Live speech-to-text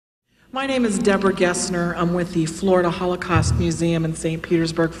My name is Deborah Gessner. I'm with the Florida Holocaust Museum in St.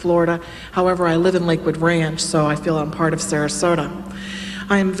 Petersburg, Florida. However, I live in Lakewood Ranch, so I feel I'm part of Sarasota.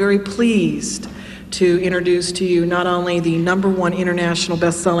 I am very pleased to introduce to you not only the #1 international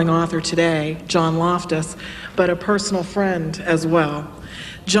best-selling author today, John Loftus, but a personal friend as well.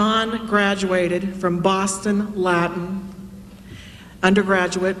 John graduated from Boston Latin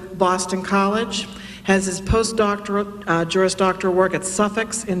undergraduate, Boston College, has his postdoctoral, Juris Doctor work at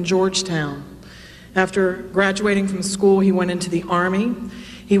Suffolk in Georgetown. After graduating from school, he went into the Army.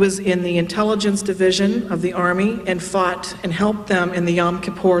 He was in the intelligence division of the Army and fought and helped them in the Yom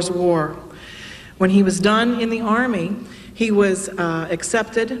Kippur's War. When he was done in the Army, he was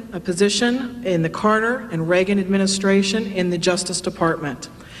accepted a position in the Carter and Reagan administration in the Justice Department.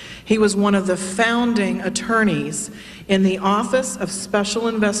 He was one of the founding attorneys in the Office of Special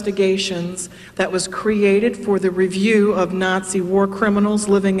Investigations that was created for the review of Nazi war criminals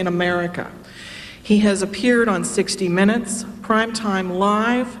living in America. He has appeared on 60 Minutes, Primetime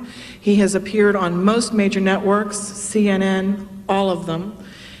Live. He has appeared on most major networks, CNN, all of them.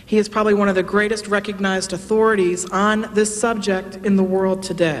 He is probably one of the greatest recognized authorities on this subject in the world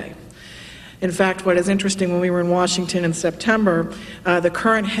today. In fact, what is interesting, when we were in Washington in September, the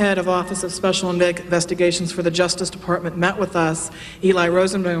current head of Office of Special Investigations for the Justice Department met with us, Eli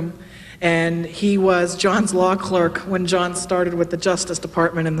Rosenbaum, and he was John's law clerk when John started with the Justice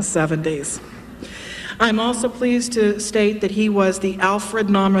Department in the 70s. I'm also pleased to state that he was the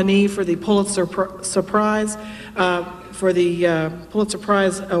Alfred nominee for the Pulitzer Prize,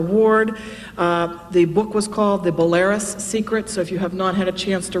 Award. The book was called The Belarus Secret, so if you have not had a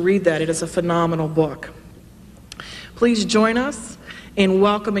chance to read that, it is a phenomenal book. Please join us in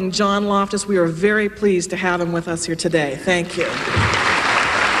welcoming John Loftus. We are very pleased to have him with us here today. Thank you.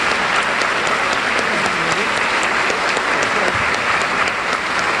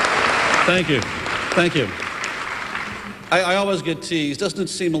 Thank you. Thank you. I always get teased. Doesn't it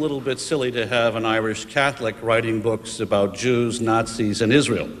seem a little bit silly to have an Irish Catholic writing books about Jews, Nazis, and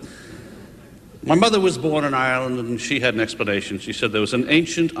Israel? My mother was born in Ireland, and she had an explanation. She said there was an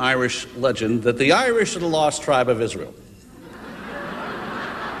ancient Irish legend that the Irish are the lost tribe of Israel.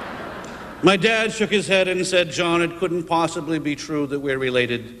 My dad shook his head and said, "John, it couldn't possibly be true that we're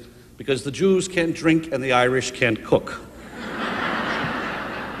related because the Jews can't drink and the Irish can't cook."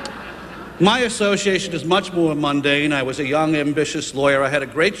 My association is much more mundane. I was a young, ambitious lawyer. I had a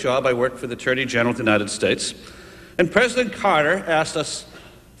great job. I worked for the Attorney General of the United States. And President Carter asked us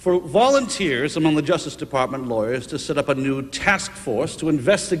for volunteers among the Justice Department lawyers to set up a new task force to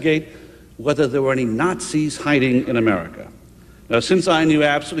investigate whether there were any Nazis hiding in America. Now, since I knew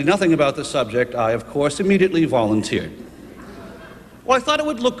absolutely nothing about the subject, I, of course, immediately volunteered. Well, I thought it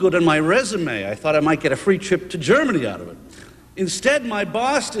would look good on my resume. I thought I might get a free trip to Germany out of it. Instead, my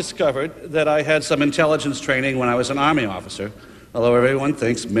boss discovered that I had some intelligence training when I was an Army officer, although everyone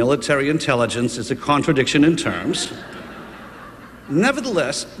thinks military intelligence is a contradiction in terms.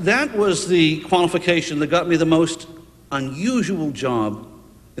 Nevertheless, that was the qualification that got me the most unusual job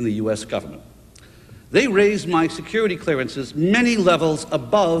in the U.S. government. They raised my security clearances many levels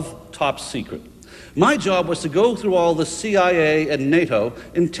above top secret. My job was to go through all the CIA and NATO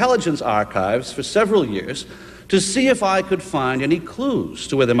intelligence archives for several years to see if I could find any clues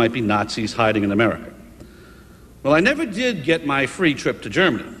to where there might be Nazis hiding in America. Well, I never did get my free trip to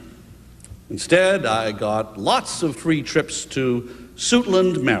Germany. Instead, I got lots of free trips to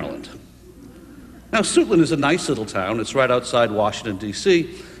Suitland, Maryland. Now, Suitland is a nice little town. It's right outside Washington, D.C.,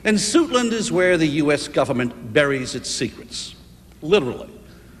 and Suitland is where the U.S. government buries its secrets, literally.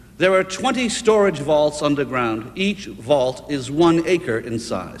 There are 20 storage vaults underground. Each vault is 1 acre in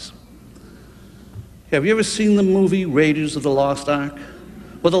size. Have you ever seen the movie Raiders of the Lost Ark?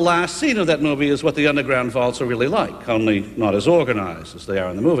 Well, the last scene of that movie is what the underground vaults are really like, only not as organized as they are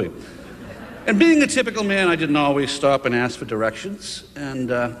in the movie. And being a typical man, I didn't always stop and ask for directions. And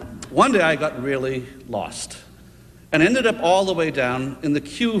one day I got really lost and ended up all the way down in the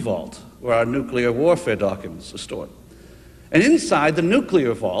Q vault, where our nuclear warfare documents are stored. And inside the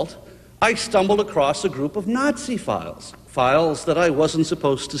nuclear vault, I stumbled across a group of Nazi files, files that I wasn't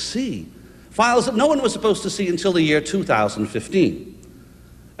supposed to see. Files that no one was supposed to see until the year 2015.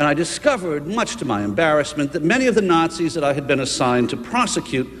 And I discovered, much to my embarrassment, that many of the Nazis that I had been assigned to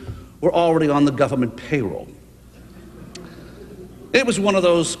prosecute were already on the government payroll. It was one of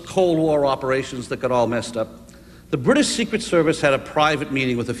those Cold War operations that got all messed up. The British Secret Service had a private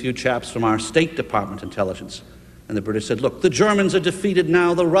meeting with a few chaps from our State Department intelligence. And the British said, "Look, the Germans are defeated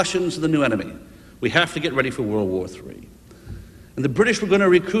now, the Russians are the new enemy. We have to get ready for World War III." And the British were going to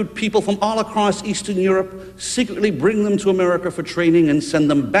recruit people from all across Eastern Europe, secretly bring them to America for training, and send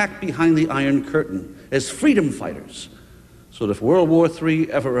them back behind the Iron Curtain as freedom fighters. So that if World War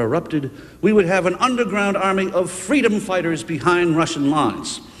III ever erupted, we would have an underground army of freedom fighters behind Russian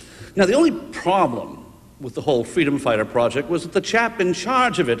lines. Now, the only problem with the whole freedom fighter project was that the chap in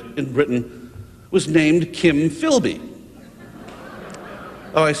charge of it in Britain was named Kim Philby.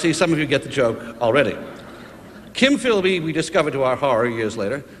 Oh, I see some of you get the joke already. Kim Philby, we discovered to our horror years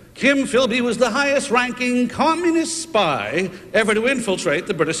later, Kim Philby was the highest-ranking communist spy ever to infiltrate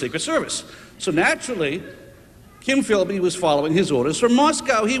the British Secret Service. So naturally, Kim Philby was following his orders from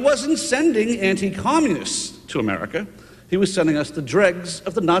Moscow. He wasn't sending anti-communists to America. He was sending us the dregs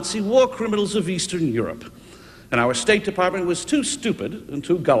of the Nazi war criminals of Eastern Europe. And our State Department was too stupid and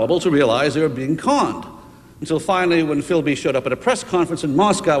too gullible to realize they were being conned. Until finally, when Philby showed up at a press conference in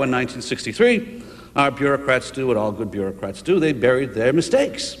Moscow in 1963, our bureaucrats do what all good bureaucrats do. They buried their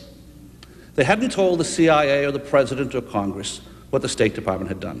mistakes. They hadn't told the CIA or the President or Congress what the State Department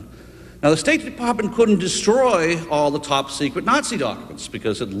had done. Now, the State Department couldn't destroy all the top-secret Nazi documents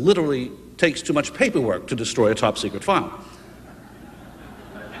because it literally takes too much paperwork to destroy a top-secret file.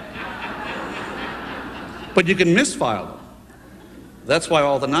 But you can misfile them. That's why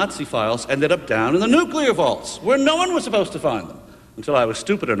all the Nazi files ended up down in the nuclear vaults, where no one was supposed to find them, until I was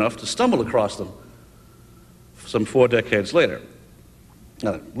stupid enough to stumble across them some 4 decades later.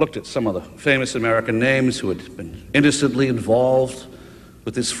 I looked at some of the famous American names who had been innocently involved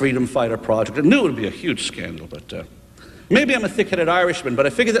with this freedom fighter project. I knew it would be a huge scandal, but maybe I'm a thick-headed Irishman, but I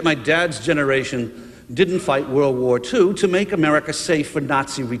figured that my dad's generation didn't fight World War II to make America safe for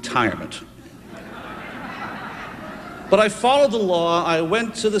Nazi retirement. But I followed the law. I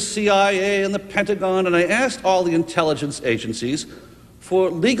went to the CIA and the Pentagon, and I asked all the intelligence agencies for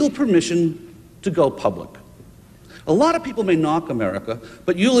legal permission to go public. A lot of people may knock America,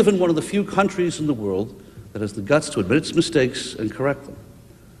 but you live in one of the few countries in the world that has the guts to admit its mistakes and correct them.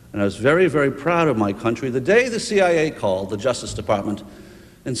 And I was very, very proud of my country the day the CIA called the Justice Department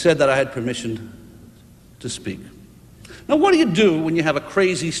and said that I had permission to speak. Now, what do you do when you have a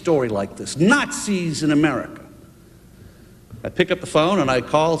crazy story like this? Nazis in America. I pick up the phone and I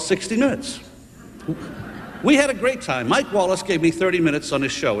call 60 Minutes. We had a great time. Mike Wallace gave me 30 minutes on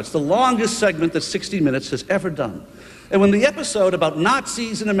his show. It's the longest segment that 60 Minutes has ever done. And when the episode about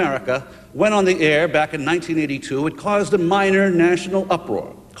Nazis in America went on the air back in 1982, it caused a minor national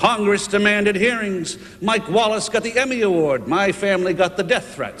uproar. Congress demanded hearings. Mike Wallace got the Emmy Award. My family got the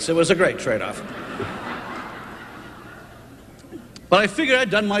death threats. It was a great trade-off. But I figured I'd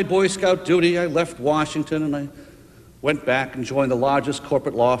done my Boy Scout duty. I left Washington and I went back and joined the largest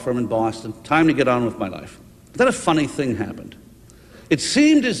corporate law firm in Boston. Time to get on with my life. But then a funny thing happened. It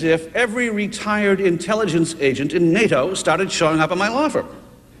seemed as if every retired intelligence agent in NATO started showing up at my law firm.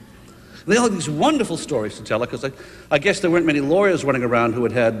 They all had these wonderful stories to tell, because I guess there weren't many lawyers running around who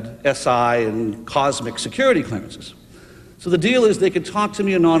had had SI and cosmic security clearances. So the deal is they could talk to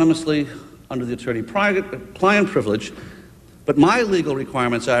me anonymously under the attorney-client privilege, but my legal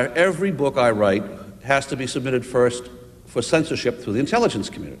requirements are every book I write has to be submitted first for censorship through the intelligence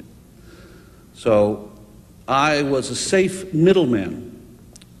community. So I was a safe middleman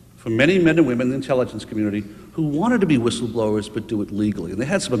for many men and women in the intelligence community who wanted to be whistleblowers but do it legally. And they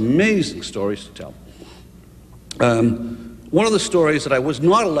had some amazing stories to tell. One of the stories that I was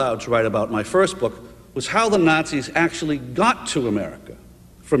not allowed to write about in my first book was how the Nazis actually got to America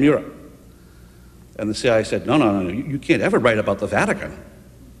from Europe. And the CIA said, no, you can't ever write about the Vatican.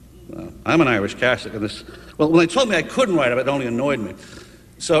 I'm an Irish Catholic, and when they told me I couldn't write about it, it only annoyed me.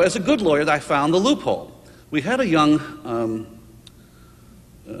 So as a good lawyer, I found the loophole. We had a young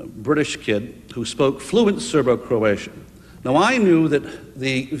British kid who spoke fluent Serbo-Croatian. Now, I knew that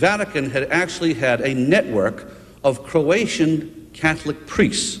the Vatican had actually had a network of Croatian Catholic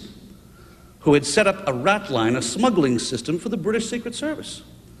priests who had set up a rat line, a smuggling system for the British Secret Service.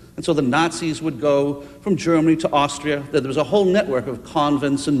 And so the Nazis would go from Germany to Austria. There was a whole network of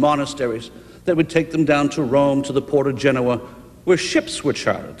convents and monasteries that would take them down to Rome, to the port of Genoa, where ships were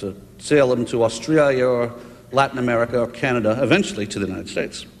chartered to sail them to Australia or Latin America or Canada, eventually to the United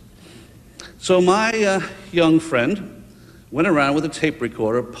States. So my young friend went around with a tape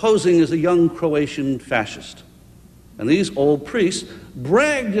recorder posing as a young Croatian fascist. And these old priests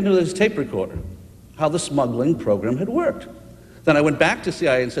bragged into this tape recorder how the smuggling program had worked. Then I went back to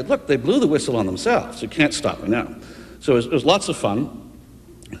CIA and said, look, they blew the whistle on themselves. You can't stop me now. So it was lots of fun.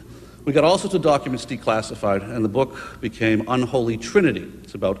 We got all sorts of documents declassified, and the book became Unholy Trinity.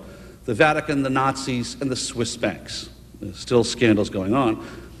 It's about the Vatican, the Nazis, and the Swiss banks. There's still scandals going on.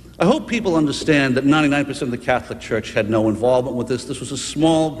 I hope people understand that 99% of the Catholic Church had no involvement with this. This was a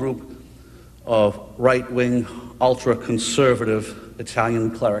small group of right-wing, ultra-conservative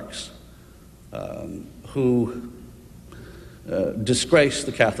Italian clerics who disgraced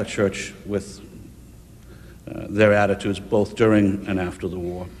the Catholic Church with their attitudes both during and after the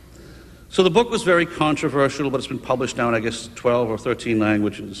war. So the book was very controversial, but it's been published now in, I guess, 12 or 13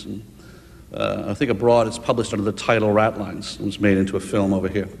 languages. And I think abroad it's published under the title Ratlines. It was made into a film over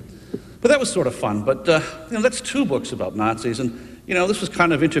here. But that was sort of fun. But that's 2 books about Nazis. And, this was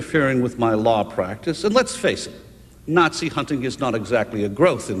kind of interfering with my law practice. And let's face it, Nazi hunting is not exactly a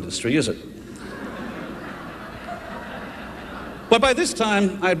growth industry, is it? But by this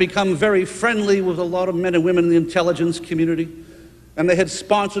time, I had become very friendly with a lot of men and women in the intelligence community, and they had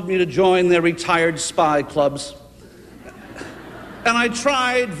sponsored me to join their retired spy clubs. And I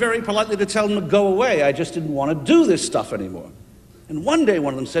tried very politely to tell them to go away. I just didn't want to do this stuff anymore. And one day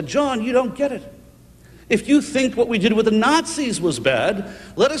one of them said, "John, you don't get it. If you think what we did with the Nazis was bad,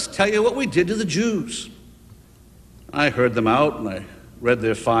 let us tell you what we did to the Jews." I heard them out, and I read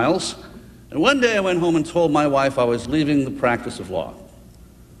their files. And one day I went home and told my wife I was leaving the practice of law.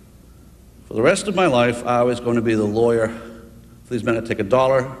 For the rest of my life, I was going to be the lawyer for these men to take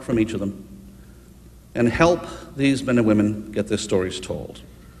 $1 from each of them and help these men and women get their stories told.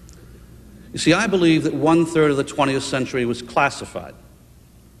 You see, I believe that 1/3 of the 20th century was classified.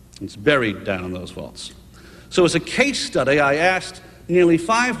 It's buried down in those vaults. So as a case study, I asked nearly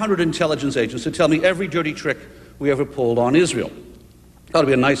 500 intelligence agents to tell me every dirty trick we ever pulled on Israel. Thought it'd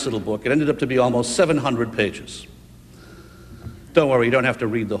be a nice little book. It ended up to be almost 700 pages. Don't worry, you don't have to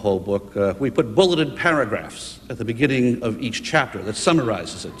read the whole book. We put bulleted paragraphs at the beginning of each chapter that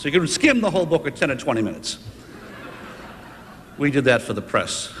summarizes it. So you can skim the whole book in 10 or 20 minutes. We did that for the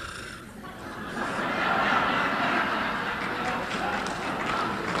press.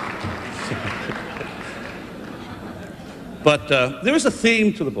 But there is a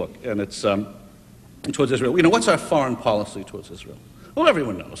theme to the book, and it's towards Israel. What's our foreign policy towards Israel? Well,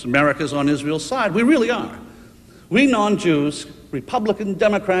 everyone knows. America's on Israel's side. We really are. We non-Jews, Republican,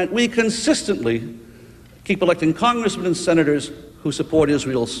 Democrat, we consistently keep electing congressmen and senators who support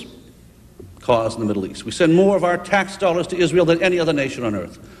Israel's cause in the Middle East. We send more of our tax dollars to Israel than any other nation on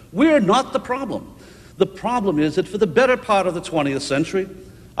earth. We're not the problem. The problem is that for the better part of the 20th century,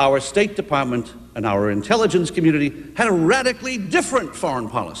 our State Department and our intelligence community had a radically different foreign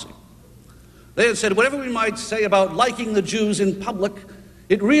policy. They had said, whatever we might say about liking the Jews in public,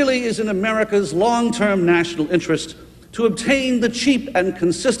 it really is in America's long-term national interest to obtain the cheap and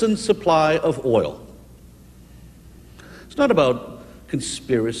consistent supply of oil. It's not about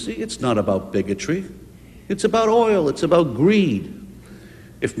conspiracy, it's not about bigotry, it's about oil, it's about greed.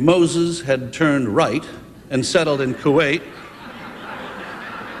 If Moses had turned right and settled in Kuwait,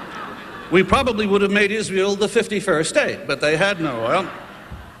 we probably would have made Israel the 51st state, but they had no oil.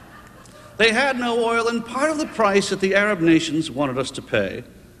 They had no oil, and part of the price that the Arab nations wanted us to pay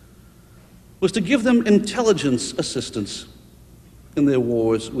was to give them intelligence assistance in their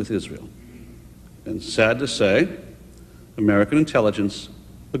wars with Israel. And sad to say, American intelligence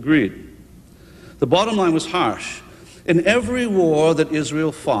agreed. The bottom line was harsh. In every war that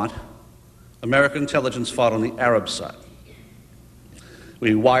Israel fought, American intelligence fought on the Arab side.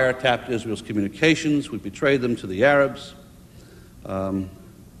 We wiretapped Israel's communications, we betrayed them to the Arabs.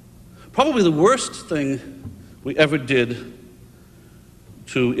 Probably the worst thing we ever did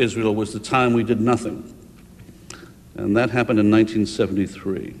to Israel was the time we did nothing. And that happened in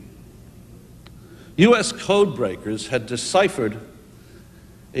 1973. U.S. code breakers had deciphered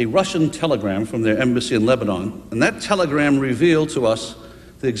a Russian telegram from their embassy in Lebanon, and that telegram revealed to us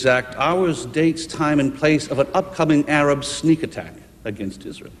the exact hours, dates, time, and place of an upcoming Arab sneak attack against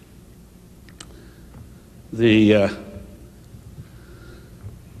Israel. The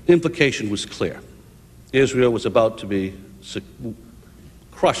implication was clear. Israel was about to be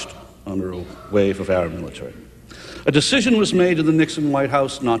crushed under a wave of Arab military. A decision was made in the Nixon White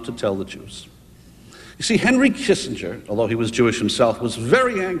House not to tell the Jews. You see, Henry Kissinger, although he was Jewish himself, was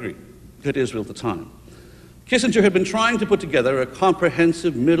very angry at Israel at the time. Kissinger had been trying to put together a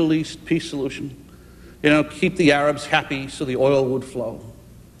comprehensive Middle East peace solution, keep the Arabs happy so the oil would flow.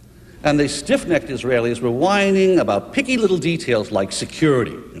 And the stiff-necked Israelis were whining about picky little details like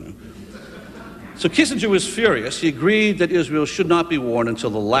security. So Kissinger was furious. He agreed that Israel should not be warned until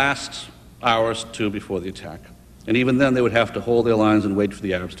the last hours or two before the attack. And even then, they would have to hold their lines and wait for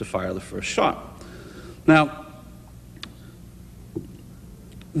the Arabs to fire the first shot. Now,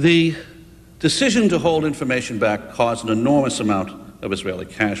 the decision to hold information back caused an enormous amount of Israeli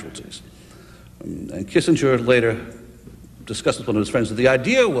casualties. And Kissinger later discussed with one of his friends that the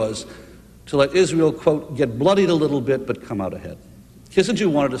idea was to let Israel, quote, get bloodied a little bit but come out ahead. Kissinger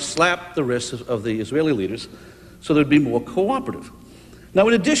wanted to slap the wrists of the Israeli leaders so they'd be more cooperative. Now,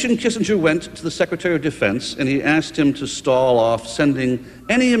 in addition, Kissinger went to the Secretary of Defense and he asked him to stall off sending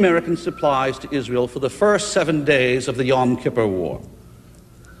any American supplies to Israel for the first 7 days of the Yom Kippur War.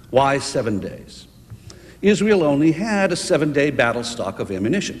 Why 7 days? Israel only had a 7-day battle stock of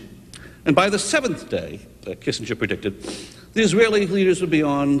ammunition. And by the 7th day, Kissinger predicted, the Israeli leaders would be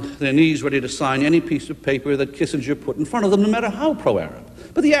on their knees ready to sign any piece of paper that Kissinger put in front of them, no matter how pro-Arab.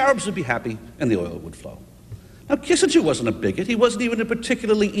 But the Arabs would be happy and the oil would flow. Now, Kissinger wasn't a bigot. He wasn't even a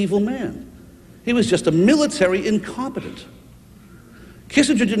particularly evil man. He was just a military incompetent.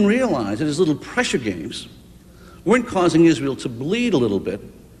 Kissinger didn't realize that his little pressure games weren't causing Israel to bleed a little bit.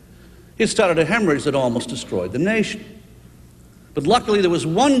 He had started a hemorrhage that almost destroyed the nation. But luckily, there was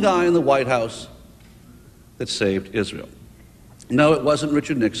one guy in the White House that saved Israel. No, it wasn't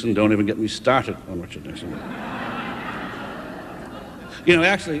Richard Nixon. Don't even get me started on Richard Nixon. You know,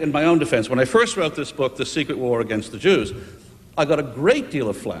 actually, in my own defense, when I first wrote this book, The Secret War Against the Jews, I got a great deal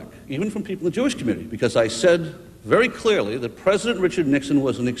of flack, even from people in the Jewish community, because I said very clearly that President Richard Nixon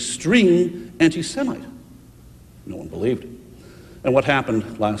was an extreme anti-Semite. No one believed it. And what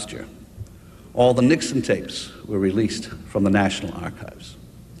happened last year? All the Nixon tapes were released from the National Archives.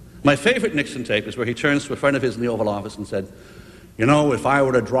 My favorite Nixon tape is where he turns to a friend of his in the Oval Office and said, you know, if I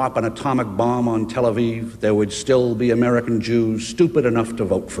were to drop an atomic bomb on Tel Aviv, there would still be American Jews stupid enough to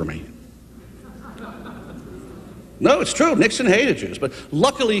vote for me. No, it's true. Nixon hated Jews. But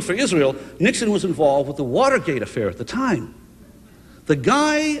luckily for Israel, Nixon was involved with the Watergate affair at the time. The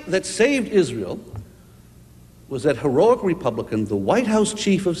guy that saved Israel was that heroic Republican, the White House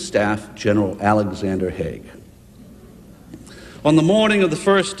Chief of Staff, General Alexander Haig. On the morning of the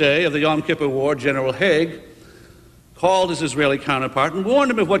first day of the Yom Kippur War, General Haig called his Israeli counterpart and warned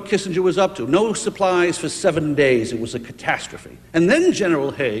him of what Kissinger was up to. No supplies for 7 days. It was a catastrophe. And then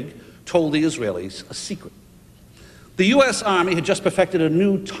General Haig told the Israelis a secret. The U.S. Army had just perfected a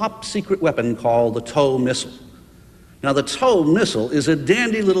new top-secret weapon called the TOW missile. Now, the TOW missile is a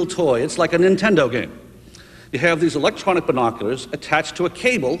dandy little toy. It's like a Nintendo game. You have these electronic binoculars attached to a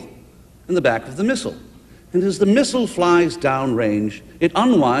cable in the back of the missile. And as the missile flies downrange, it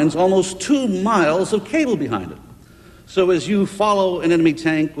unwinds almost 2 miles of cable behind it. So as you follow an enemy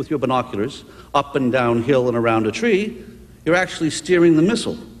tank with your binoculars up and down hill and around a tree, you're actually steering the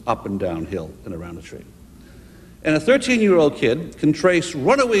missile up and down hill and around a tree. And a 13-year-old kid can trace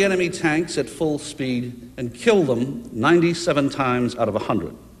runaway enemy tanks at full speed and kill them 97 times out of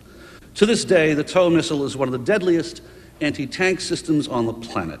 100. To this day, the TOW missile is one of the deadliest anti-tank systems on the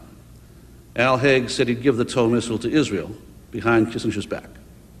planet. Al Haig said he'd give the TOW missile to Israel behind Kissinger's back.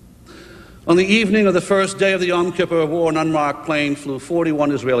 On the evening of the first day of the Yom Kippur War, an unmarked plane flew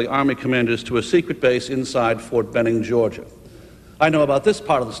 41 Israeli army commanders to a secret base inside Fort Benning, Georgia. I know about this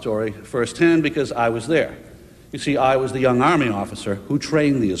part of the story firsthand because I was there. You see, I was the young army officer who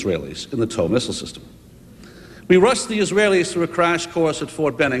trained the Israelis in the TOW missile system. We rushed the Israelis through a crash course at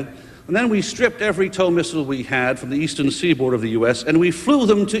Fort Benning, and then we stripped every TOW missile we had from the eastern seaboard of the U.S., and we flew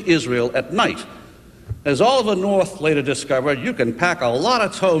them to Israel at night. As Oliver North later discovered, you can pack a lot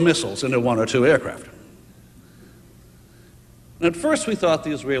of TOW missiles into 1 or 2 aircraft. And at first we thought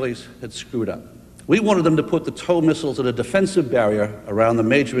the Israelis had screwed up. We wanted them to put the TOW missiles at a defensive barrier around the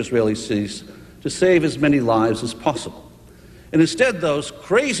major Israeli cities to save as many lives as possible. And instead, those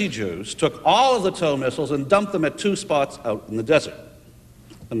crazy Jews took all of the TOW missiles and dumped them at 2 spots out in the desert.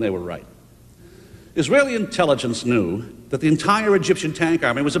 And they were right. Israeli intelligence knew that the entire Egyptian tank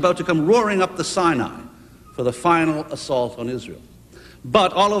army was about to come roaring up the Sinai for the final assault on Israel.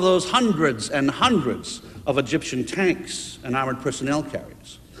 But all of those hundreds and hundreds of Egyptian tanks and armored personnel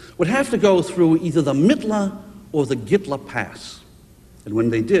carriers would have to go through either the Mitla or the Gitla Pass. And when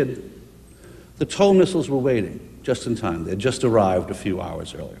they did, the TOW missiles were waiting just in time. They had just arrived a few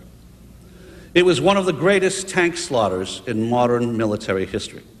hours earlier. It was one of the greatest tank slaughters in modern military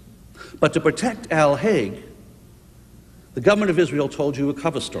history. But to protect Al Haig, the government of Israel told you a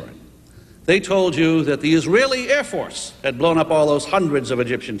cover story. They told you that the Israeli Air Force had blown up all those hundreds of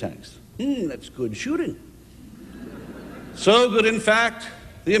Egyptian tanks. That's good shooting. So good, in fact,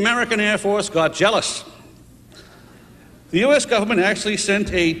 the American Air Force got jealous. The U.S. government actually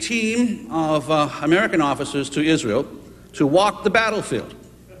sent a team of American officers to Israel to walk the battlefield.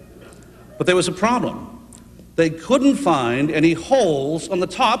 But there was a problem. They couldn't find any holes on the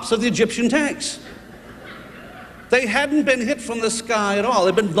tops of the Egyptian tanks. They hadn't been hit from the sky at all.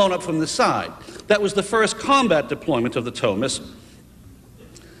 They'd been blown up from the side. That was the first combat deployment of the TOW missile.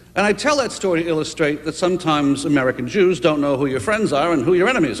 And I tell that story to illustrate that sometimes American Jews don't know who your friends are and who your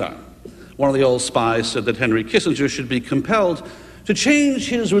enemies are. One of the old spies said that Henry Kissinger should be compelled to change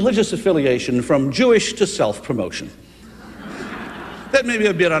his religious affiliation from Jewish to self-promotion. That may be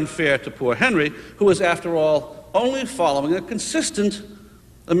a bit unfair to poor Henry, who was, after all, only following a consistent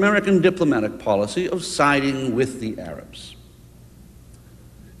American diplomatic policy of siding with the Arabs.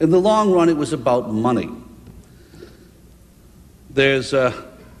 In the long run, it was about money. There's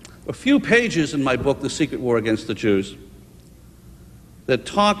a few pages in my book, The Secret War Against the Jews, that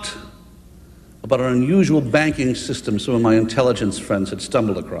talked about an unusual banking system some of my intelligence friends had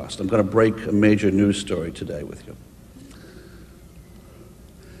stumbled across. I'm going to break a major news story today with you.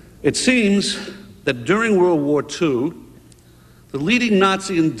 It seems that during World War II, the leading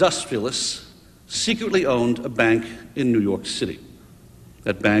Nazi industrialists secretly owned a bank in New York City.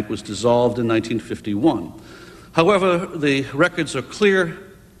 That bank was dissolved in 1951. However, the records are clear.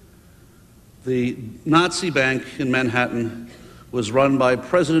 The Nazi bank in Manhattan was run by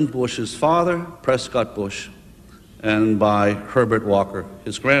President Bush's father, Prescott Bush, and by Herbert Walker,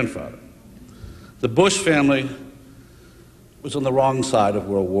 his grandfather. The Bush family was on the wrong side of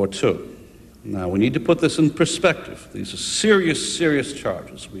World War II. Now, we need to put this in perspective. These are serious, serious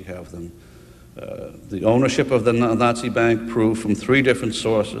charges. We have them. The ownership of the Nazi bank proved from 3 different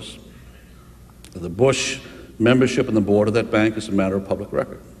sources. The Bush membership in the board of that bank is a matter of public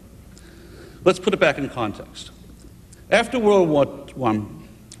record. Let's put it back in context. After World War I,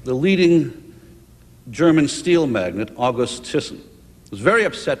 the leading German steel magnate, August Thyssen, was very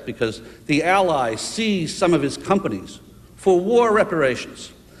upset because the Allies seized some of his companies for war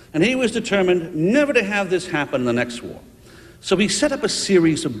reparations. And he was determined never to have this happen in the next war. So he set up a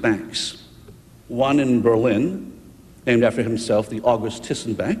series of banks. One in Berlin, named after himself, the August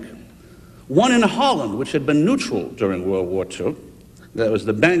Thyssen Bank. One in Holland, which had been neutral during World War II. That was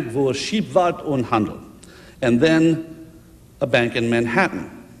the Bank voor Scheepvaart und Handel. And then a bank in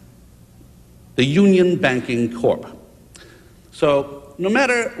Manhattan, the Union Banking Corp. So no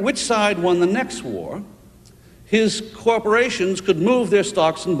matter which side won the next war, his corporations could move their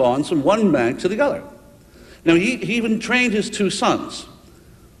stocks and bonds from one bank to the other. Now, he even trained his 2 sons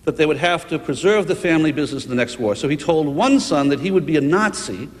that they would have to preserve the family business in the next war. So he told one son that he would be a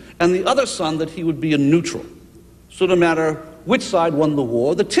Nazi and the other son that he would be a neutral. So no matter which side won the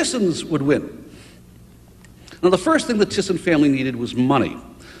war, the Thyssen's would win. Now, the first thing the Thyssen family needed was money.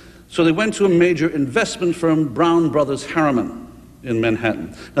 So they went to a major investment firm, Brown Brothers Harriman, in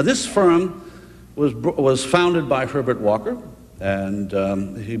Manhattan. Now, this firm was founded by Herbert Walker,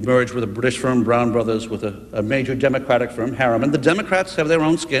 and he merged with a British firm, Brown Brothers, with a major Democratic firm, Harriman. The Democrats have their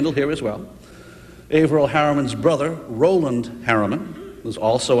own scandal here as well. Averell Harriman's brother, Roland Harriman, was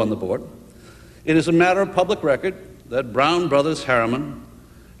also on the board. It is a matter of public record that Brown Brothers Harriman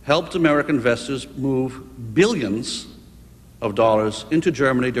helped American investors move billions of dollars into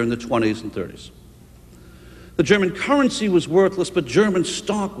Germany during the 20s and 30s. The German currency was worthless, but German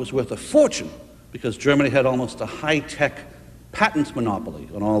stock was worth a fortune because Germany had almost a high-tech patent monopoly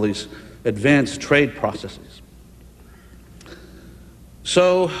on all these advanced trade processes.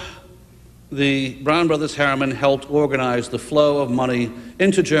 So the Brown Brothers Harriman helped organize the flow of money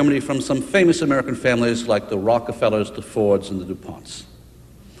into Germany from some famous American families like the Rockefellers, the Fords, and the DuPonts.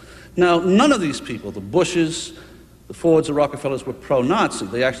 Now, none of these people, the Bushes, the Fords, the Rockefellers, were pro-Nazi.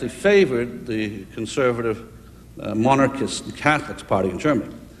 They actually favored the conservative monarchist and Catholics party in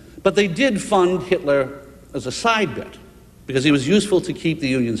Germany. But they did fund Hitler as a side bet because he was useful to keep the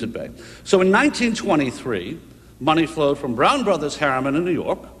unions at bay. So in 1923, money flowed from Brown Brothers Harriman in New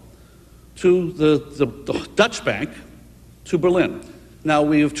York to the Dutch bank to Berlin. Now,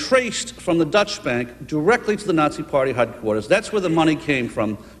 we have traced from the Dutch bank directly to the Nazi Party headquarters. That's where the money came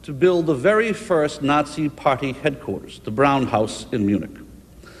from to build the very first Nazi Party headquarters, the Brown House in Munich.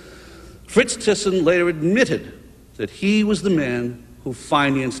 Fritz Thyssen later admitted that he was the man who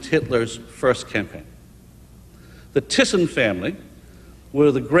financed Hitler's first campaign. The Thyssen family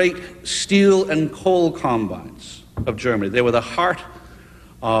were the great steel and coal combines of Germany. They were the heart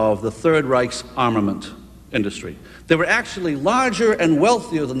of the Third Reich's armament industry. They were actually larger and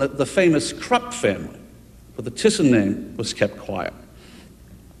wealthier than the famous Krupp family, but the Thyssen name was kept quiet.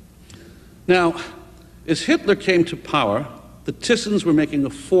 Now, as Hitler came to power, the Thyssens were making a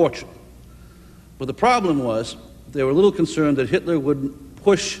fortune. But the problem was they were a little concerned that Hitler would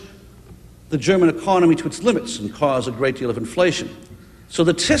push the German economy to its limits and cause a great deal of inflation. So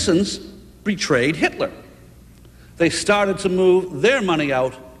the Thyssens betrayed Hitler. They started to move their money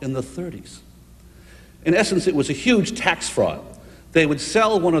out in the 30s. In essence, it was a huge tax fraud. They would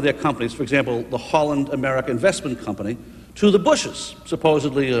sell one of their companies, for example, the Holland America Investment Company, to the Bushes,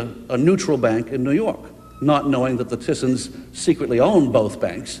 supposedly a neutral bank in New York, not knowing that the Thyssons secretly owned both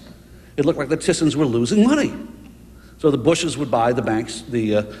banks. It looked like the Thyssons were losing money. So the Bushes would buy the banks,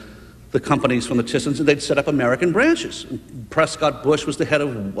 the companies from the Thyssons, and they'd set up American branches. And Prescott Bush was the head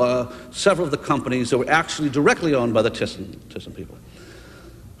of several of the companies that were actually directly owned by the Thyssen people.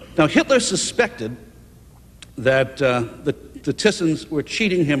 Now, Hitler suspected that the Thyssons were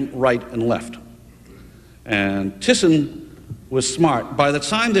cheating him right and left. And Thyssen was smart. By the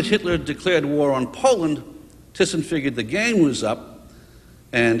time that Hitler declared war on Poland, Thyssen figured the game was up,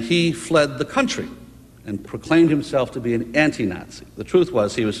 and he fled the country and proclaimed himself to be an anti-Nazi. The truth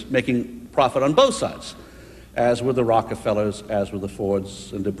was he was making profit on both sides, as were the Rockefellers, as were the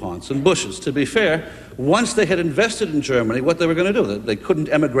Fords and DuPonts and Bushes. To be fair, once they had invested in Germany, what they were going to do? They couldn't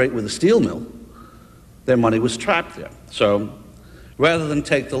emigrate with a steel mill. Their money was trapped there. So rather than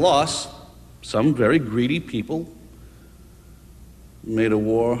take the loss, some very greedy people made a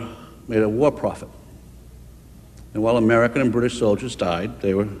war profit. And while American and British soldiers died,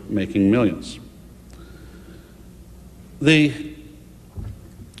 they were making millions.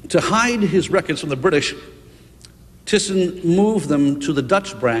 To hide his records from the British, Thyssen moved them to the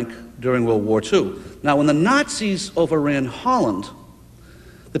Dutch bank during World War II. Now, when the Nazis overran Holland,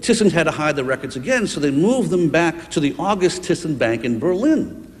 the Thyssons had to hide the records again, so they moved them back to the August Thyssen Bank in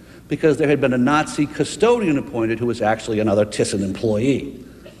Berlin, because there had been a Nazi custodian appointed who was actually another Thyssen employee.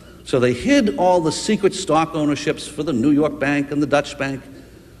 So they hid all the secret stock ownerships for the New York bank and the Dutch bank,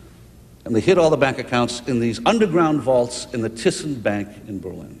 and they hid all the bank accounts in these underground vaults in the Thyssen Bank in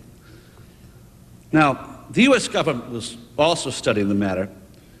Berlin. Now, the U.S. government was also studying the matter,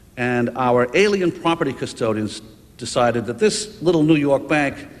 and our alien property custodians decided that this little New York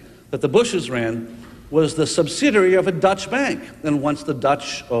bank that the Bushes ran was the subsidiary of a Dutch bank. And once the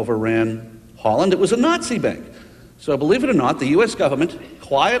Dutch overran Holland, it was a Nazi bank. So believe it or not, the U.S. government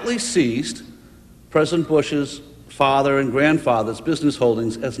quietly seized President Bush's father and grandfather's business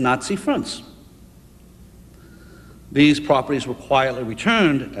holdings as Nazi fronts. These properties were quietly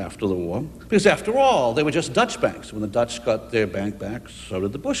returned after the war, because after all, they were just Dutch banks. When the Dutch got their bank back, so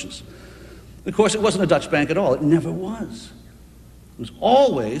did the Bushes. Of course, it wasn't a Dutch bank at all. It never was. It was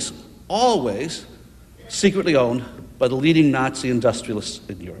always secretly owned by the leading Nazi industrialists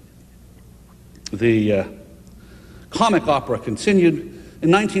in Europe. The comic opera continued. In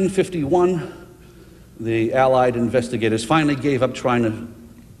 1951, the Allied investigators finally gave up trying to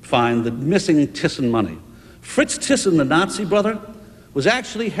find the missing Thyssen money. Fritz Thyssen, the Nazi brother, was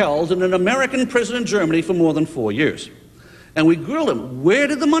actually held in an American prison in Germany for more than 4 years. And we grilled him, where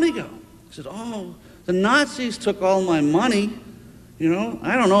did the money go? He said, oh, the Nazis took all my money. You know,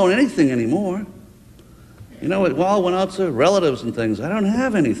 I don't own anything anymore. You know, it all went out to relatives and things. I don't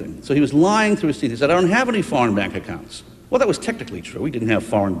have anything. So he was lying through his teeth. He said, I don't have any foreign bank accounts. Well, that was technically true. He didn't have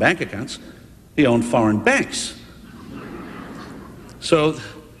foreign bank accounts. He owned foreign banks. So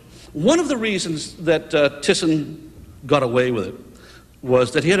one of the reasons that Thyssen got away with it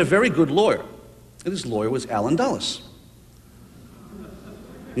was that he had a very good lawyer. And his lawyer was Allen Dulles.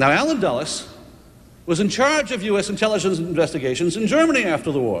 Now, Allen Dulles was in charge of U.S. intelligence investigations in Germany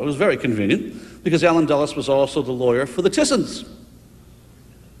after the war. It was very convenient, because Allen Dulles was also the lawyer for the Thyssons,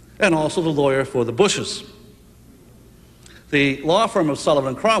 and also the lawyer for the Bushes. The law firm of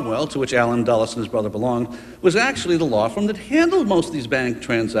Sullivan & Cromwell, to which Allen Dulles and his brother belonged, was actually the law firm that handled most of these bank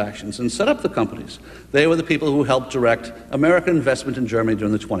transactions and set up the companies. They were the people who helped direct American investment in Germany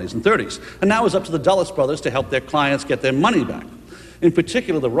during the 20s and 30s. And now it was up to the Dulles brothers to help their clients get their money back. In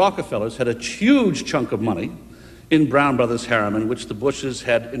particular, the Rockefellers had a huge chunk of money in Brown Brothers Harriman, which the Bushes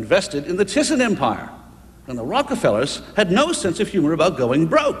had invested in the Thyssen Empire. And the Rockefellers had no sense of humor about going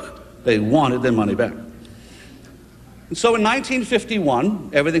broke. They wanted their money back. And so in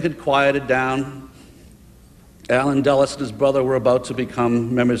 1951, everything had quieted down. Allen Dulles and his brother were about to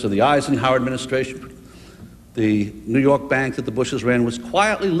become members of the Eisenhower administration. The New York bank that the Bushes ran was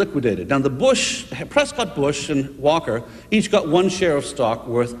quietly liquidated. Now, Prescott Bush and Walker each got one share of stock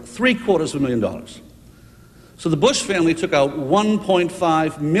worth $750,000. So the Bush family took out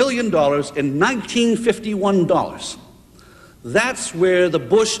 $1.5 million in 1951 dollars. That's where the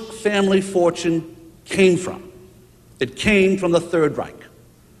Bush family fortune came from. It came from the Third Reich.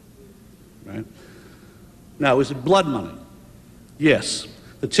 Right? Now, was it blood money? Yes.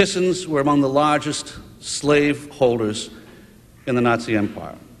 The Thyssons were among the largest slave holders in the Nazi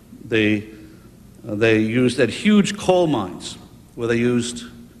Empire. They had huge coal mines where they used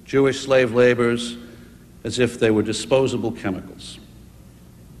Jewish slave laborers as if they were disposable chemicals.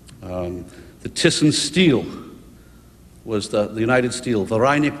 The Thyssen Steel was the United Steel,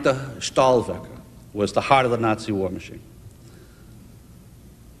 Vereinigte Stahlwerke, was the heart of the Nazi war machine.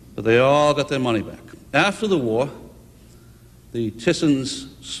 but they all got their money back. After the war, the Thyssen's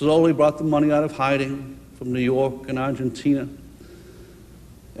slowly brought the money out of hiding from New York and Argentina, and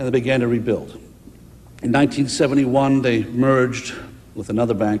they began to rebuild. In 1971, they merged with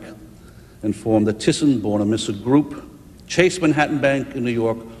another bank and formed the Thyssen-Bornemisza Group. Chase Manhattan Bank in New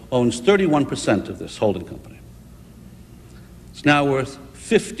York owns 31% of this holding company. It's now worth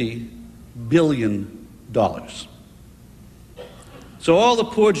 $50 billion. So all the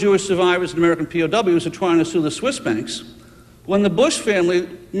poor Jewish survivors and American POWs are trying to sue the Swiss banks, when the Bush family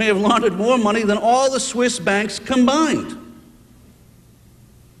may have laundered more money than all the Swiss banks combined.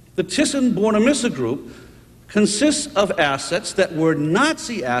 The Thyssen-Bornemisza Group consists of assets that were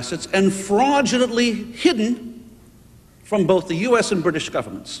Nazi assets and fraudulently hidden from both the U.S. and British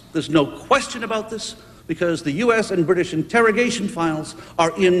governments. There's no question about this, because the U.S. and British interrogation files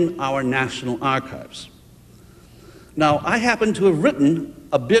are in our national archives. Now, I happen to have written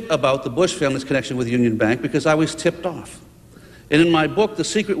a bit about the Bush family's connection with Union Bank because I was tipped off. And in my book, The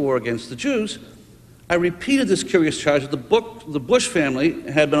Secret War Against the Jews, I repeated this curious charge that the Bush family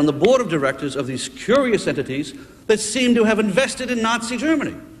had been on the board of directors of these curious entities that seemed to have invested in Nazi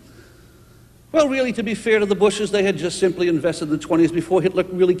Germany. Well, really, to be fair to the Bushes, they had just simply invested in the 20s before Hitler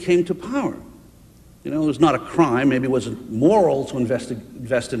really came to power. You know, it was not a crime, maybe it wasn't moral to invest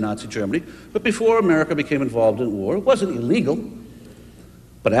in Nazi Germany, but before America became involved in war, it wasn't illegal.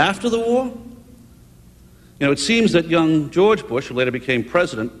 But after the war, you know, it seems that young George Bush, who later became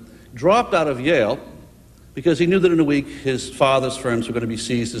president, dropped out of Yale because he knew that in a week his father's firms were going to be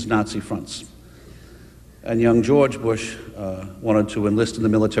seized as Nazi fronts. And young George Bush wanted to enlist in the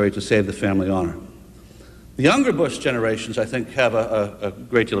military to save the family honor. The younger Bush generations, I think, have a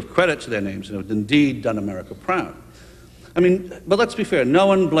great deal of credit to their names and have indeed done America proud. I mean, but let's be fair, no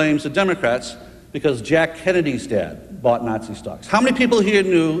one blames the Democrats because Jack Kennedy's dad bought Nazi stocks. How many people here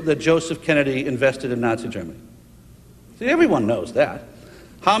knew that Joseph Kennedy invested in Nazi Germany? See, everyone knows that.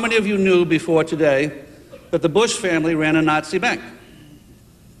 How many of you knew before today that the Bush family ran a Nazi bank?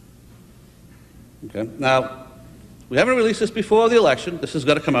 Okay. Now, we haven't released this before the election. This has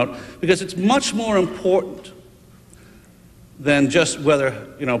got to come out because it's much more important than just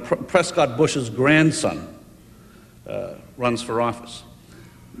whether, you know, Prescott Bush's grandson runs for office.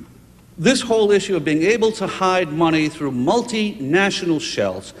 This whole issue of being able to hide money through multinational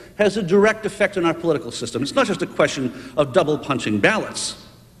shells has a direct effect on our political system. It's not just a question of double punching ballots.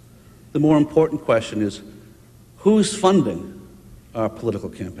 The more important question is, who's funding our political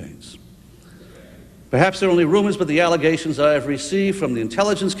campaigns? Perhaps they're only rumors, but the allegations I have received from the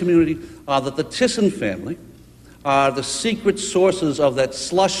intelligence community are that the Thyssen family are the secret sources of that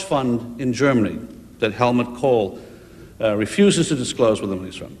slush fund in Germany that Helmut Kohl refuses to disclose where the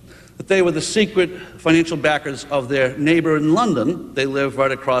money's from. That they were the secret financial backers of their neighbor in London. They live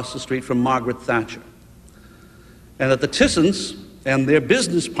right across the street from Margaret Thatcher. And that the Thyssens and their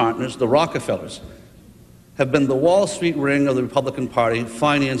business partners, the Rockefellers, have been the Wall Street ring of the Republican Party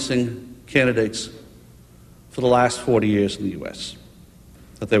financing candidates for the last 40 years in the U.S.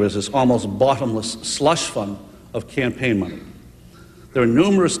 That there was this almost bottomless slush fund of campaign money. There are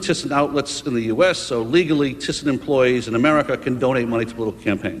numerous Thyssen outlets in the U.S., so legally Thyssen employees in America can donate money to political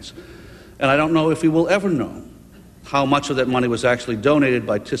campaigns. And I don't know if we will ever know how much of that money was actually donated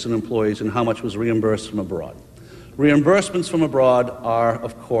by Thyssen employees and how much was reimbursed from abroad. Reimbursements from abroad are,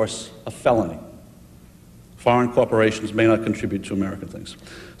 of course, a felony. Foreign corporations may not contribute to American things.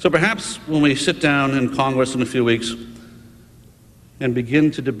 So perhaps when we sit down in Congress in a few weeks and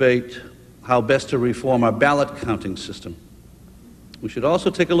begin to debate how best to reform our ballot counting system, we should also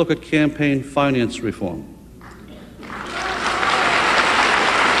take a look at campaign finance reform.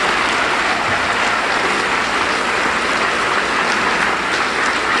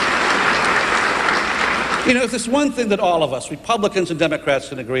 You know, if there's one thing that all of us, Republicans and Democrats,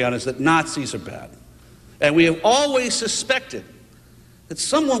 can agree on, is that Nazis are bad. And we have always suspected that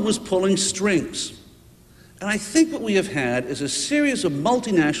someone was pulling strings. And I think what we have had is a series of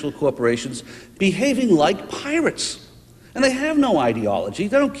multinational corporations behaving like pirates. And they have no ideology.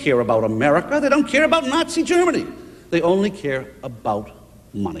 They don't care about America. They don't care about Nazi Germany. They only care about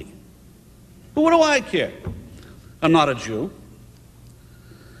money. But what do I care? I'm not a Jew.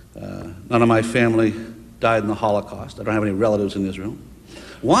 None of my family died in the Holocaust. I don't have any relatives in Israel.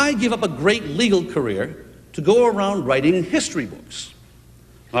 Why give up a great legal career to go around writing history books?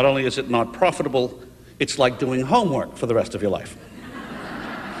 Not only is it not profitable, it's like doing homework for the rest of your life.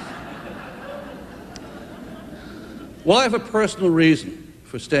 Well, I have a personal reason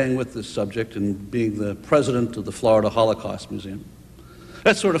for staying with this subject and being the president of the Florida Holocaust Museum.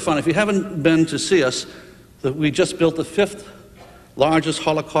 That's sort of fun. If you haven't been to see us, we just built the 5th largest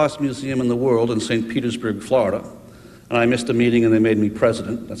Holocaust museum in the world in St. Petersburg, Florida. And I missed a meeting and they made me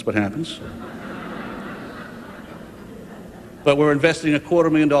president. That's what happens. But we're investing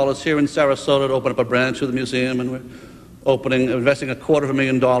 $250,000 here in Sarasota to open up a branch of the museum, and we're investing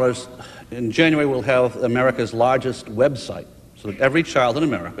 $250,000. In January, we'll have America's largest website, so that every child in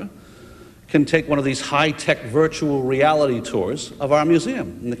America can take one of these high-tech virtual reality tours of our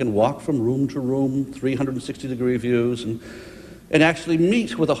museum. And they can walk from room to room, 360-degree views, and actually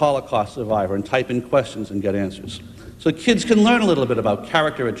meet with a Holocaust survivor and type in questions and get answers. So kids can learn a little bit about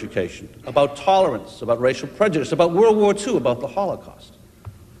character education, about tolerance, about racial prejudice, about World War II, about the Holocaust.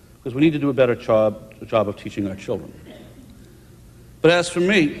 Because we need to do a better job of teaching our children. But as for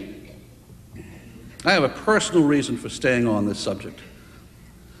me, I have a personal reason for staying on this subject.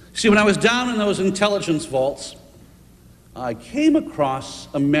 See, when I was down in those intelligence vaults, I came across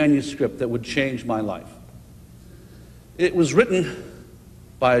a manuscript that would change my life. It was written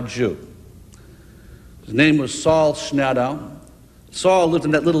by a Jew. His name was Saul Schnadow. Saul lived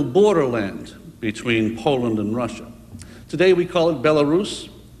in that little borderland between Poland and Russia. Today we call it Belarus,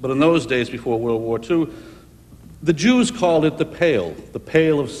 but in those days before World War II, the Jews called it the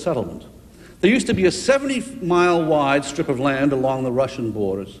Pale of Settlement. There used to be a 70-mile-wide strip of land along the Russian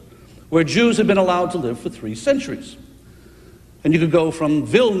borders where Jews had been allowed to live for 3 centuries. And you could go from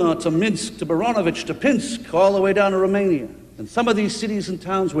Vilna to Minsk to Baranovich to Pinsk, all the way down to Romania. And some of these cities and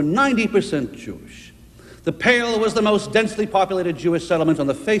towns were 90% Jewish. The Pale was the most densely populated Jewish settlement on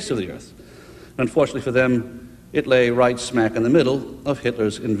the face of the earth. Unfortunately for them, it lay right smack in the middle of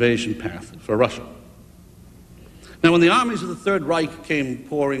Hitler's invasion path for Russia. Now, when the armies of the Third Reich came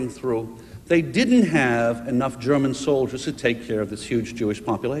pouring through, they didn't have enough German soldiers to take care of this huge Jewish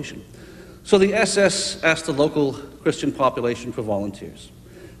population. So the SS asked the local Christian population for volunteers.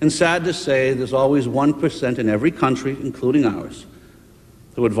 And sad to say, there's always 1% in every country, including ours,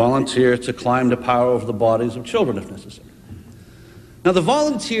 who would volunteer to climb the power over the bodies of children if necessary. Now, the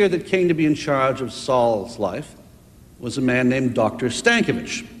volunteer that came to be in charge of Saul's life was a man named Dr.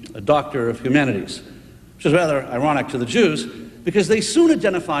 Stankiewicz, a doctor of humanities, which is rather ironic to the Jews, because they soon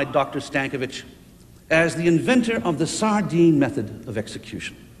identified Dr. Stankiewicz as the inventor of the sardine method of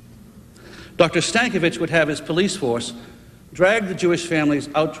execution. Dr. Stankiewicz would have his police force drag the Jewish families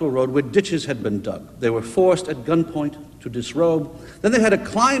out to a road where ditches had been dug. They were forced at gunpoint to disrobe. Then they had to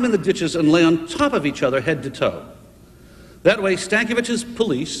climb in the ditches and lay on top of each other head to toe. That way, Stankiewicz's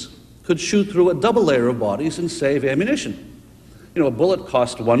police could shoot through a double layer of bodies and save ammunition. You know, a bullet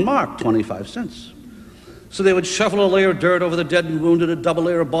cost 1 mark, 25 cents. So they would shovel a layer of dirt over the dead and wounded, a double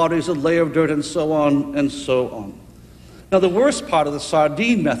layer of bodies, a layer of dirt, and so on and so on. Now, the worst part of the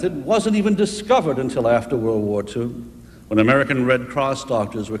sardine method wasn't even discovered until after World War II, when American Red Cross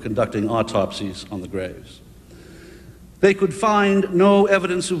doctors were conducting autopsies on the graves. They could find no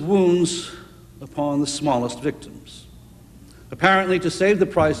evidence of wounds upon the smallest victims. Apparently, to save the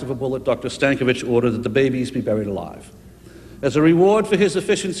price of a bullet, Dr. Stankiewicz ordered that the babies be buried alive. As a reward for his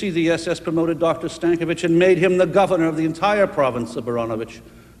efficiency, the SS promoted Dr. Stankiewicz and made him the governor of the entire province of Baranovich,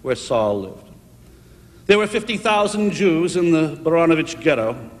 where Saul lived. There were 50,000 Jews in the Baranovich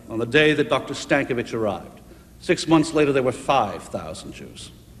ghetto on the day that Dr. Stankiewicz arrived. 6 months later, there were 5,000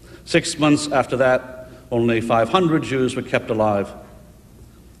 Jews. 6 months after that, only 500 Jews were kept alive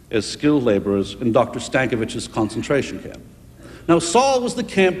as skilled laborers in Dr. Stankiewicz's concentration camp. Now, Saul was the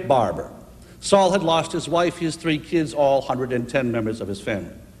camp barber. Saul had lost his wife, his 3 kids, all 110 members of his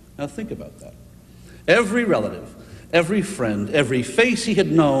family. Now think about that. Every relative, every friend, every face he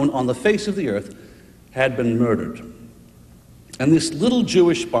had known on the face of the earth had been murdered. And this little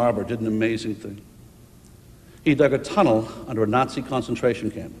Jewish barber did an amazing thing. He dug a tunnel under a Nazi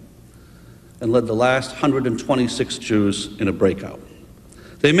concentration camp and led the last 126 Jews in a breakout.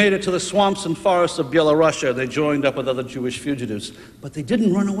 They made it to the swamps and forests of Belarusia. They joined up with other Jewish fugitives, but they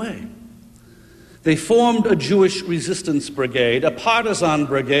didn't run away. They formed a Jewish resistance brigade, a partisan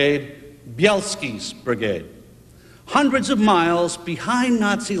brigade, Bielski's brigade. Hundreds of miles behind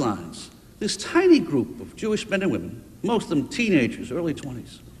Nazi lines, this tiny group of Jewish men and women, most of them teenagers, early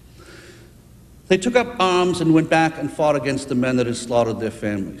 20s, they took up arms and went back and fought against the men that had slaughtered their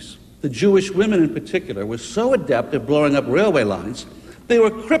families. The Jewish women in particular were so adept at blowing up railway lines, they were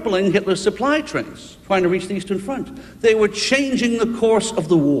crippling Hitler's supply trains, trying to reach the Eastern Front. They were changing the course of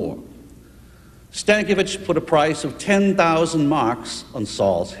the war. Stankiewicz put a price of 10,000 marks on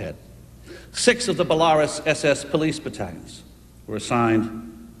Saul's head. 6 of the Belarus SS police battalions were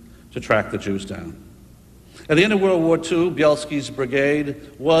assigned to track the Jews down. At the end of World War II, Bielski's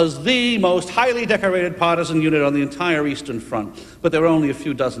brigade was the most highly decorated partisan unit on the entire Eastern Front, but there were only a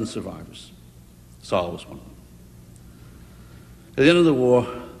few dozen survivors. Saul was one of them. At the end of the war,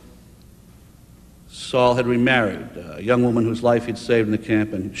 Saul had remarried a young woman whose life he'd saved in the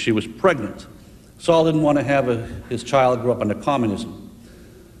camp, and she was pregnant. Saul didn't want to have his child grow up under communism.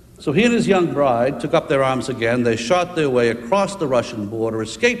 So he and his young bride took up their arms again. They shot their way across the Russian border,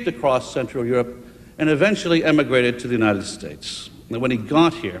 escaped across Central Europe, and eventually emigrated to the United States. And when he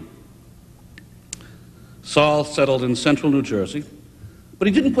got here, Saul settled in central New Jersey, but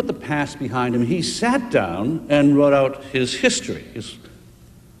he didn't put the past behind him. He sat down and wrote out his history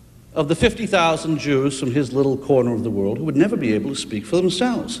of the 50,000 Jews from his little corner of the world who would never be able to speak for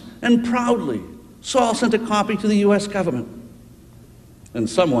themselves. And proudly, Saul sent a copy to the U.S. government. And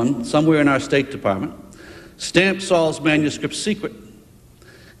someone, somewhere in our State Department, stamped Saul's manuscript secret.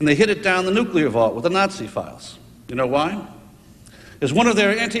 And they hid it down the nuclear vault with the Nazi files. You know why? As one of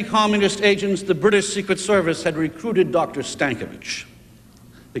their anti-communist agents, the British Secret Service had recruited Dr. Stankiewicz.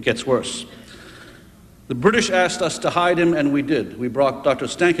 It gets worse. The British asked us to hide him, and we did. We brought Dr.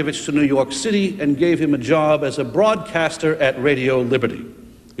 Stankiewicz to New York City and gave him a job as a broadcaster at Radio Liberty.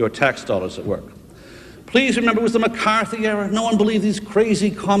 Your tax dollars at work. Please remember, it was the McCarthy era. No one believed these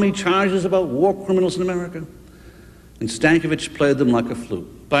crazy commie charges about war criminals in America. And Stankiewicz played them like a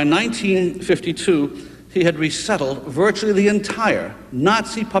flute. By 1952, he had resettled virtually the entire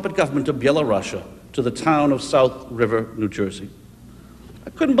Nazi puppet government of Belarus to the town of South River, New Jersey. I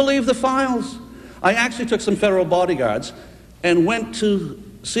couldn't believe the files. I actually took some federal bodyguards and went to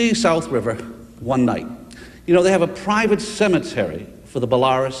see South River one night. You know, they have a private cemetery for the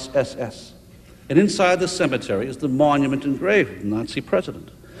Belarus SS. And inside the cemetery is the monument engraved of the Nazi president.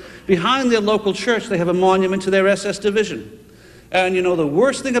 Behind their local church, they have a monument to their SS division. And you know the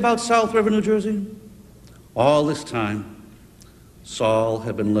worst thing about South River, New Jersey? All this time, Saul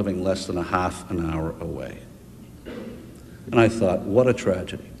had been living less than a half an hour away. And I thought, what a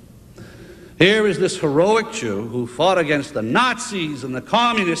tragedy. Here is this heroic Jew who fought against the Nazis and the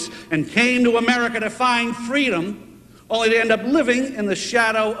communists and came to America to find freedom, only to end up living in the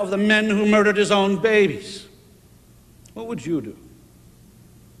shadow of the men who murdered his own babies. What would you do?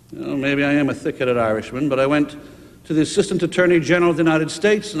 Well, maybe I am a thick-headed Irishman, but I went to the Assistant Attorney General of the United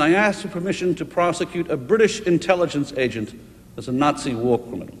States and I asked for permission to prosecute a British intelligence agent as a Nazi war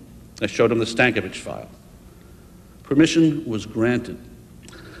criminal. I showed him the Stankiewicz file. Permission was granted.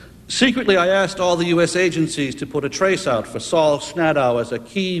 Secretly, I asked all the U.S. agencies to put a trace out for Saul Schnadow as a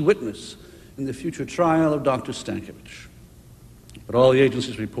key witness in the future trial of Dr. Stankiewicz. But all the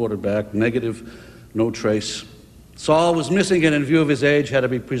agencies reported back, negative, no trace. Saul was missing and in view of his age had to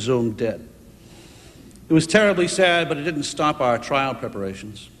be presumed dead. It was terribly sad, but it didn't stop our trial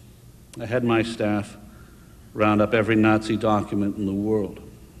preparations. I had my staff round up every Nazi document in the world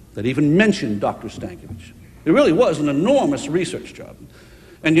that even mentioned Dr. Stankiewicz. It really was an enormous research job.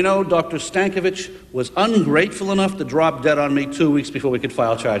 And you know, Dr. Stankiewicz was ungrateful enough to drop dead on me 2 weeks before we could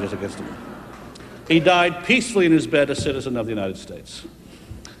file charges against him. He died peacefully in his bed, a citizen of the United States.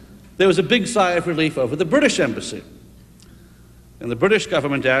 There was a big sigh of relief over the British embassy. And the British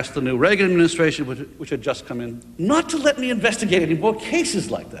government asked the new Reagan administration, which had just come in, not to let me investigate any more cases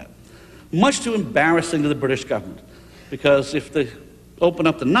like that. Much too embarrassing to the British government. Because if they open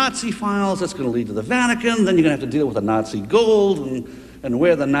up the Nazi files, that's going to lead to the Vatican, then you're going to have to deal with the Nazi gold and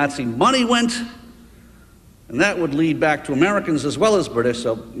where the Nazi money went. And that would lead back to Americans as well as British.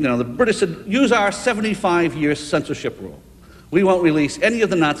 So, you know, the British said, use our 75-year censorship rule. We won't release any of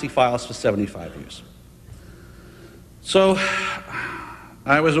the Nazi files for 75 years. So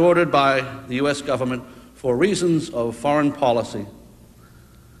I was ordered by the U.S. government for reasons of foreign policy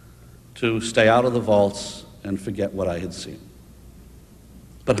to stay out of the vaults and forget what I had seen.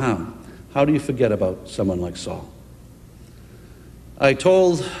 But how? How do you forget about someone like Saul? I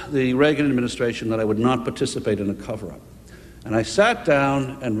told the Reagan administration that I would not participate in a cover-up. And I sat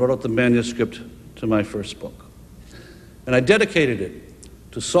down and wrote out the manuscript to my first book. And I dedicated it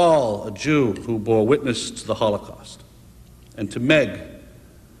to Saul, a Jew who bore witness to the Holocaust, and to Meg,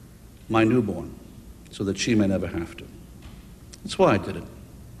 my newborn, so that she may never have to. That's why I did it.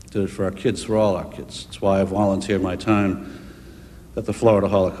 I did it for our kids, for all our kids. That's why I volunteered my time at the Florida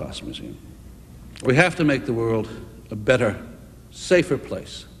Holocaust Museum. We have to make the world a better, safer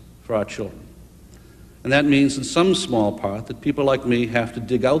place for our children. And that means in some small part that people like me have to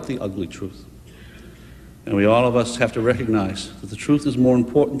dig out the ugly truth. And all of us have to recognize that the truth is more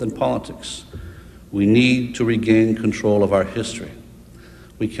important than politics. We need to regain control of our history.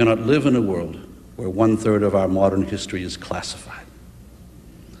 We cannot live in a world where 1/3 of our modern history is classified.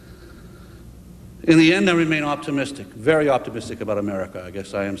 In the end, I remain optimistic, very optimistic about America. I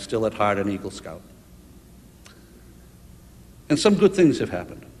guess I am still at heart an Eagle Scout. And some good things have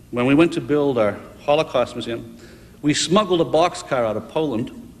happened. When we went to build our Holocaust Museum, We smuggled a boxcar out of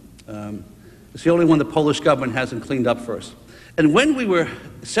Poland. It's the only one the Polish government hasn't cleaned up first. And when we were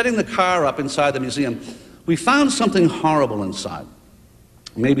setting the car up inside the museum, we found something horrible inside.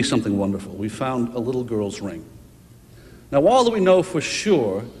 Maybe something wonderful. We found a little girl's ring. Now, all that we know for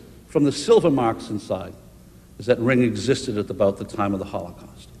sure from the silver marks inside is that ring existed at about the time of the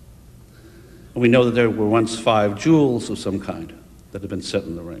Holocaust. And we know that there were once 5 jewels of some kind that had been set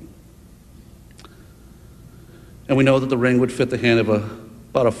in the ring. And we know that the ring would fit the hand of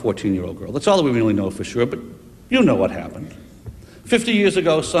about a 14-year-old girl. That's all that we really know for sure, but you know what happened. 50 years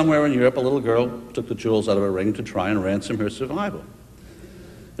ago, somewhere in Europe, a little girl took the jewels out of her ring to try and ransom her survival.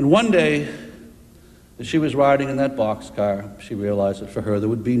 And one day, as she was riding in that boxcar, she realized that for her there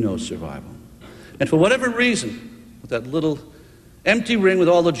would be no survival. And for whatever reason, with that little empty ring with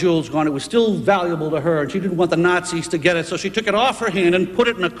all the jewels gone, it was still valuable to her, and she didn't want the Nazis to get it, so she took it off her hand and put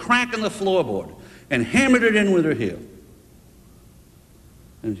it in a crack in the floorboard and hammered it in with her heel.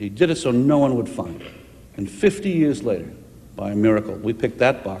 And she did it so no one would find it. And 50 years later, by a miracle, we picked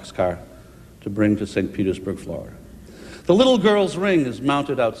that boxcar to bring to St. Petersburg, Florida. The little girl's ring is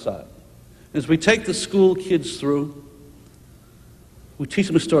mounted outside. As we take the school kids through, we teach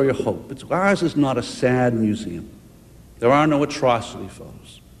them a story of hope. Ours is not a sad museum. There are no atrocity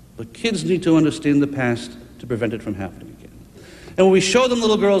photos. But kids need to understand the past to prevent it from happening again. And when we show them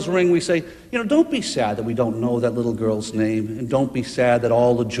little girl's ring, we say, don't be sad that we don't know that little girl's name, and don't be sad that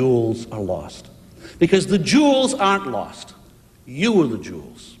all the jewels are lost. Because the jewels aren't lost. You are the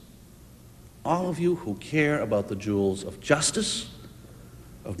jewels. All of you who care about the jewels of justice,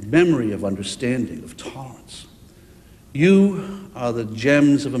 of memory, of understanding, of tolerance. You are the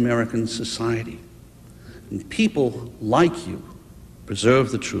gems of American society. And people like you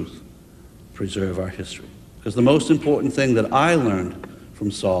preserve the truth, preserve our history. Because the most important thing that I learned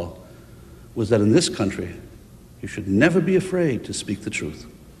from Saul was that in this country, you should never be afraid to speak the truth.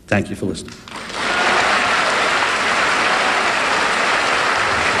 Thank you for listening.